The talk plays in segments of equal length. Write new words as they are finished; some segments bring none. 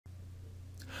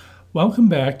Welcome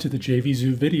back to the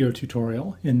JVZoo video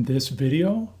tutorial. In this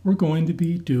video, we're going to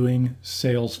be doing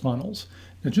sales funnels.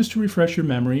 Now, just to refresh your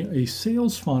memory, a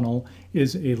sales funnel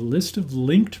is a list of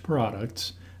linked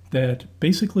products that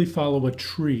basically follow a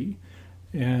tree.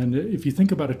 And if you think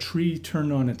about a tree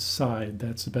turned on its side,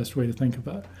 that's the best way to think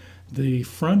about it. The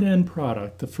front end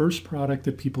product, the first product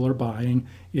that people are buying,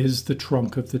 is the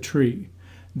trunk of the tree.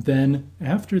 Then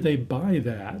after they buy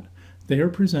that, they are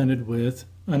presented with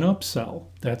an upsell.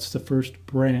 That's the first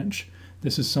branch.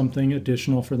 This is something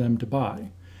additional for them to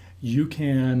buy. You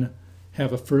can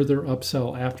have a further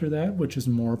upsell after that, which is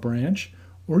more branch,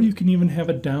 or you can even have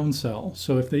a downsell.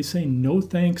 So if they say no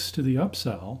thanks to the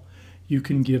upsell, you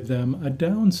can give them a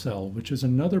downsell, which is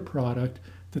another product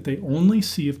that they only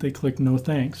see if they click no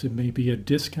thanks. It may be a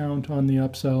discount on the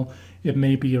upsell. It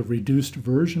may be a reduced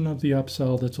version of the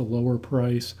upsell that's a lower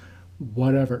price,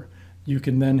 whatever. You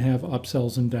can then have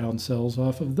upsells and downsells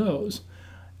off of those.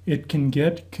 It can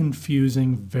get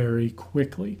confusing very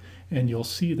quickly, and you'll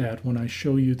see that when I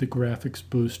show you the graphics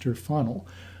booster funnel.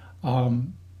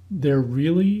 There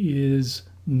really is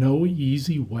no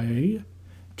easy way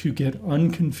to get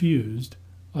unconfused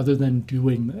other than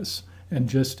doing this and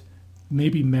just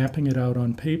maybe mapping it out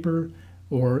on paper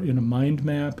or in a mind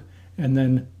map and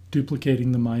then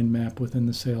duplicating the mind map within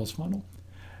the sales funnel.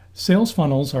 Sales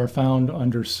funnels are found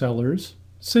under Sellers,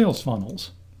 Sales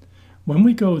Funnels. When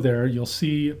we go there, you'll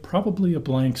see probably a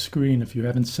blank screen if you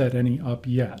haven't set any up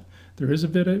yet. There is a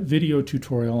video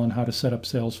tutorial on how to set up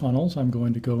sales funnels. I'm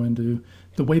going to go into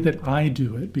the way that I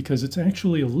do it because it's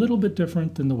actually a little bit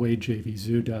different than the way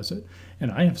JVZoo does it. And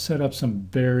I have set up some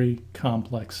very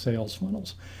complex sales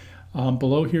funnels.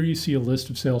 Below here you see a list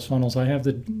of sales funnels.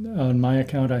 On my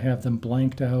account, I have them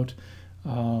blanked out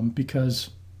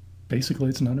because basically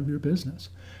it's none of your business.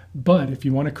 But if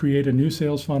you want to create a new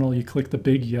sales funnel, you click the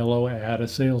big yellow Add a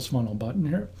Sales Funnel button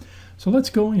here. So let's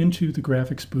go into the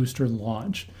Graphics Booster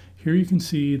launch. Here you can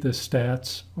see the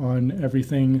stats on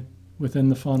everything within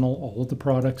the funnel, all of the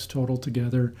products total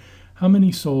together, how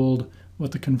many sold,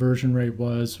 what the conversion rate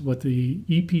was, what the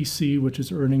EPC, which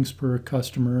is earnings per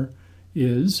customer,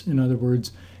 is. In other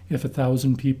words, if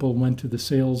 1,000 people went to the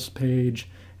sales page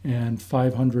and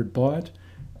 500 bought,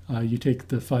 you take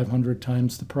the 500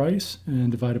 times the price and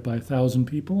divide it by 1,000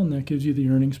 people, and that gives you the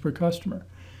earnings per customer.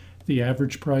 The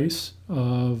average price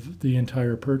of the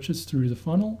entire purchase through the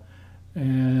funnel,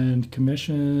 and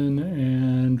commission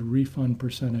and refund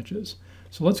percentages.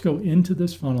 So let's go into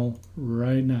this funnel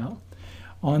right now.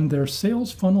 On their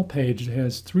sales funnel page, it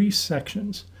has 3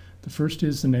 sections. The first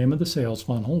is the name of the sales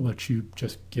funnel, which you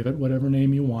just give it whatever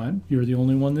name you want. You're the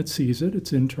only one that sees it.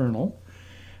 It's internal.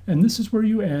 And this is where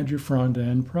you add your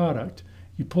front-end product.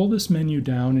 You pull this menu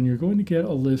down and you're going to get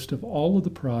a list of all of the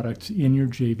products in your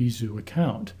JVZoo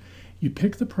account. You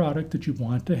pick the product that you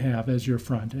want to have as your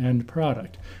front-end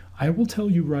product. I will tell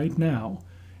you right now,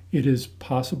 it is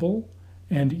possible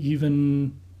and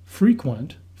even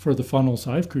frequent for the funnels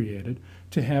I've created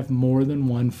to have more than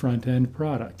one front-end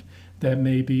product. That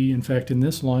may be, in fact, in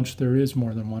this launch, there is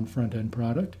more than one front-end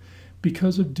product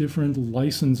because of different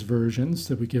license versions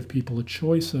that we give people a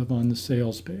choice of on the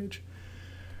sales page.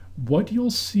 What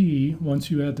you'll see once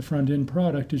you add the front-end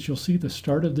product is you'll see the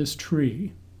start of this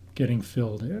tree getting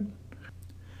filled in.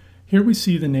 Here we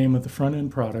see the name of the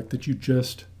front-end product that you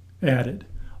just added.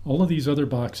 All of these other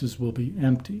boxes will be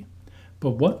empty.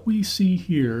 But what we see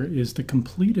here is the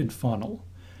completed funnel.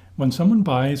 When someone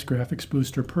buys Graphics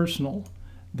Booster Personal,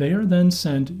 they are then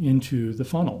sent into the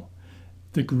funnel.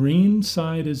 The green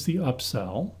side is the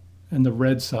upsell, and the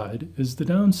red side is the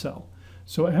downsell.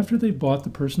 So after they bought the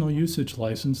personal usage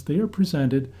license, they are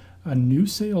presented a new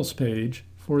sales page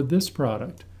for this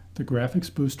product, the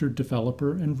Graphics Booster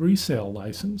Developer and Resale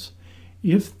License.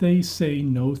 If they say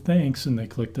no thanks and they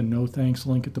click the no thanks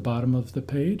link at the bottom of the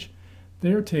page,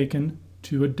 they are taken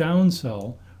to a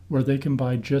downsell where they can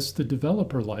buy just the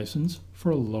developer license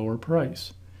for a lower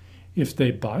price. If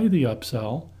they buy the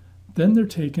upsell, then they're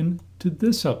taken to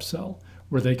this upsell,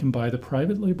 where they can buy the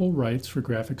private label rights for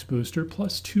Graphics Booster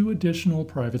plus 2 additional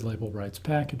private label rights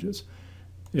packages.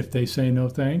 If they say no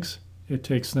thanks, it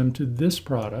takes them to this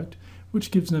product,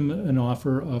 which gives them an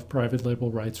offer of private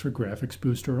label rights for Graphics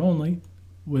Booster only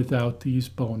without these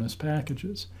bonus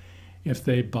packages. If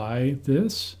they buy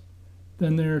this,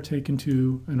 then they're taken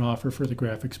to an offer for the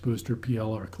Graphics Booster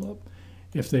PLR Club.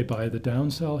 If they buy the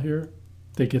downsell here,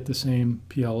 they get the same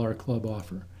PLR Club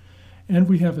offer. And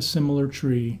we have a similar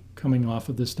tree coming off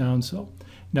of this downsell.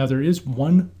 Now there is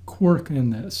one quirk in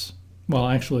this. Well,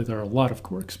 actually there are a lot of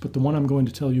quirks, but the one I'm going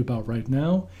to tell you about right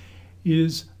now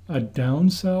is a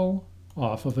downsell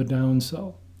off of a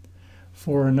downsell.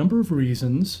 For a number of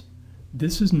reasons,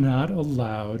 This is not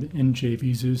allowed in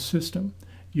JVZoo's system.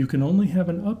 You can only have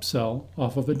an upsell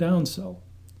off of a downsell.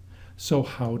 So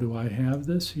how do I have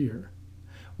this here?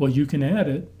 Well, you can add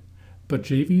it, but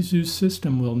JVZoo's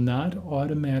system will not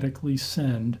automatically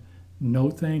send no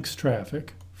thanks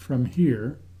traffic from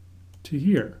here to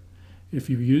here. If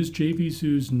you use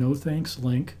JVZoo's no thanks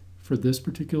link for this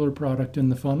particular product in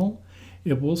the funnel,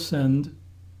 it will send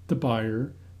the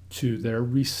buyer to their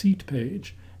receipt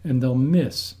page, and they'll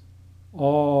miss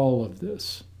all of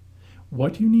this.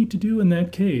 What you need to do in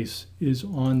that case is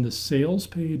on the sales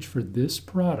page for this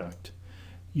product,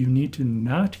 you need to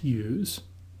not use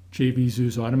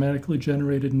JVZoo's automatically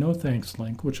generated no thanks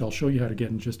link, which I'll show you how to get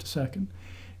in just a second.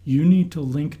 You need to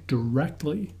link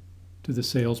directly to the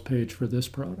sales page for this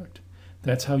product.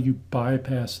 That's how you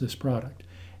bypass this product.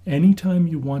 Anytime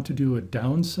you want to do a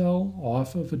downsell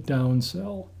off of a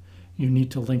downsell, you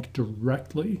need to link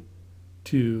directly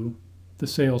to the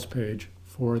sales page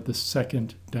for the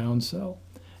second downsell.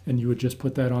 And you would just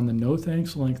put that on the no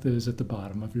thanks link that is at the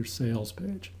bottom of your sales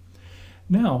page.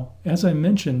 Now, as I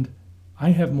mentioned, I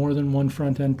have more than one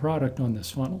front-end product on this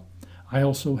funnel. I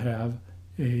also have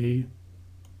a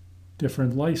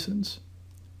different license,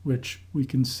 which we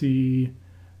can see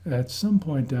at some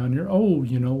point down here. Oh,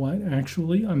 you know what?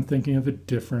 Actually, I'm thinking of a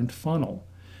different funnel.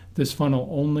 This funnel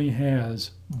only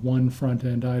has one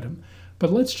front-end item.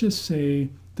 But let's just say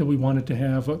that we wanted to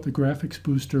have the Graphics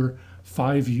Booster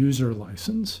 5-user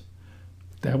license.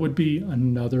 That would be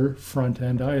another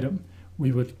front-end item.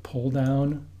 We would pull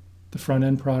down the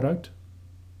front-end product,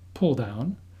 pull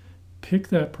down, pick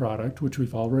that product, which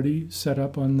we've already set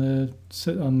up on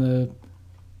the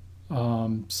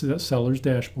seller's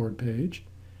dashboard page,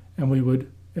 and we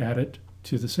would add it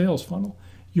to the sales funnel.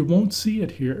 You won't see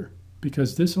it here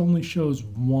because this only shows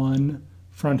one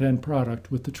front-end product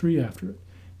with the tree after it.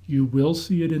 You will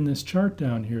see it in this chart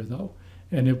down here though,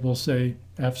 and it will say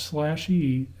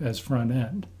F/E as front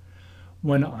end.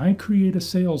 When I create a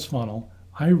sales funnel,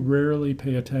 I rarely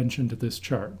pay attention to this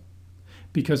chart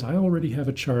because I already have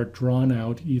a chart drawn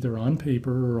out either on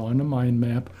paper or on a mind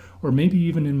map or maybe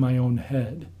even in my own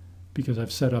head because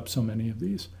I've set up so many of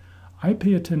these. I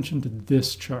pay attention to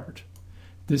this chart.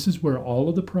 This is where all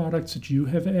of the products that you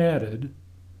have added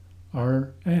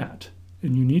are at.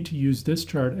 And you need to use this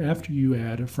chart after you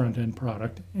add a front-end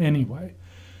product anyway.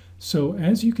 So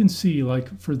as you can see,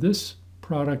 like for this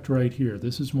product right here,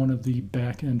 this is one of the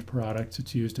back-end products.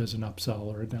 It's used as an upsell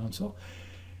or a downsell.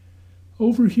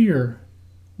 Over here,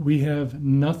 we have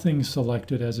nothing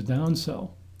selected as a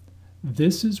downsell.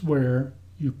 This is where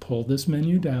you pull this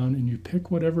menu down and you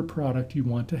pick whatever product you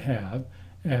want to have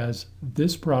as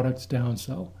this product's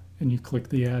downsell, and you click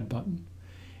the Add button.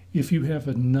 If you have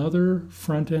another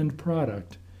front-end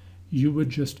product, you would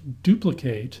just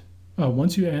duplicate.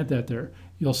 Once you add that there,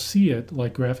 you'll see it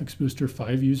like Graphics Booster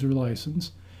 5-user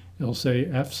license. It'll say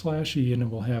F/E, and it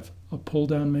will have a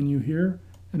pull-down menu here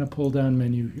and a pull-down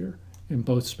menu here in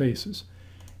both spaces.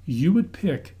 You would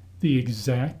pick the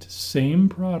exact same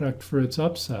product for its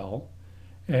upsell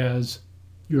as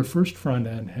your first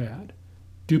front-end had.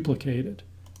 Duplicate it.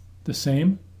 The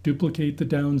same, duplicate the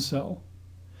downsell.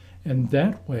 And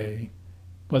that way,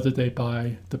 whether they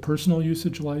buy the personal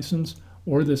usage license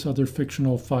or this other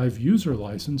fictional 5-user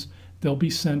license, they'll be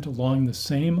sent along the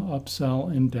same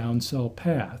upsell and downsell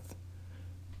path,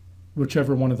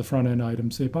 whichever one of the front-end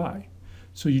items they buy.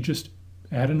 So you just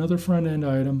add another front-end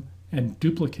item and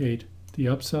duplicate the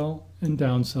upsell and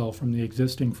downsell from the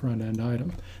existing front-end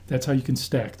item. That's how you can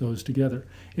stack those together.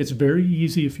 It's very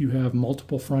easy if you have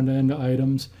multiple front-end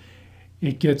items.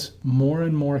 It gets more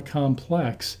and more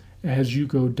complex as you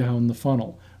go down the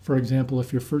funnel. For example,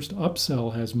 if your first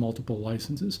upsell has multiple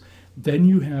licenses, then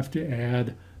you have to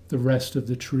add the rest of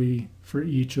the tree for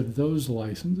each of those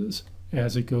licenses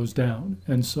as it goes down,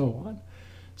 and so on.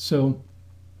 So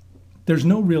there's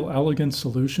no real elegant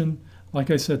solution. Like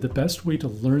I said, the best way to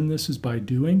learn this is by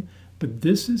doing, but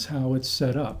this is how it's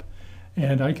set up.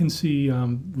 And I can see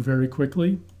very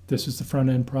quickly, this is the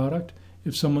front-end product.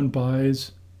 If someone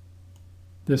buys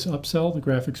this upsell, the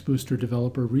Graphics Booster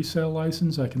Developer Resale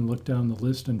License, I can look down the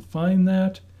list and find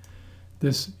that.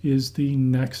 This is the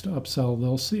next upsell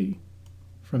they'll see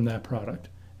from that product.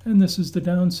 And this is the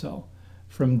downsell.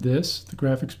 From this, the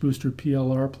Graphics Booster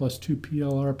PLR plus 2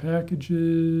 PLR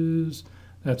packages,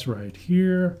 that's right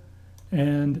here.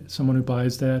 And someone who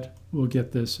buys that will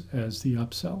get this as the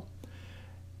upsell.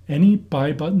 Any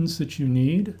buy buttons that you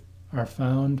need are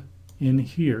found in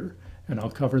here, and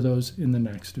I'll cover those in the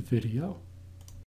next video.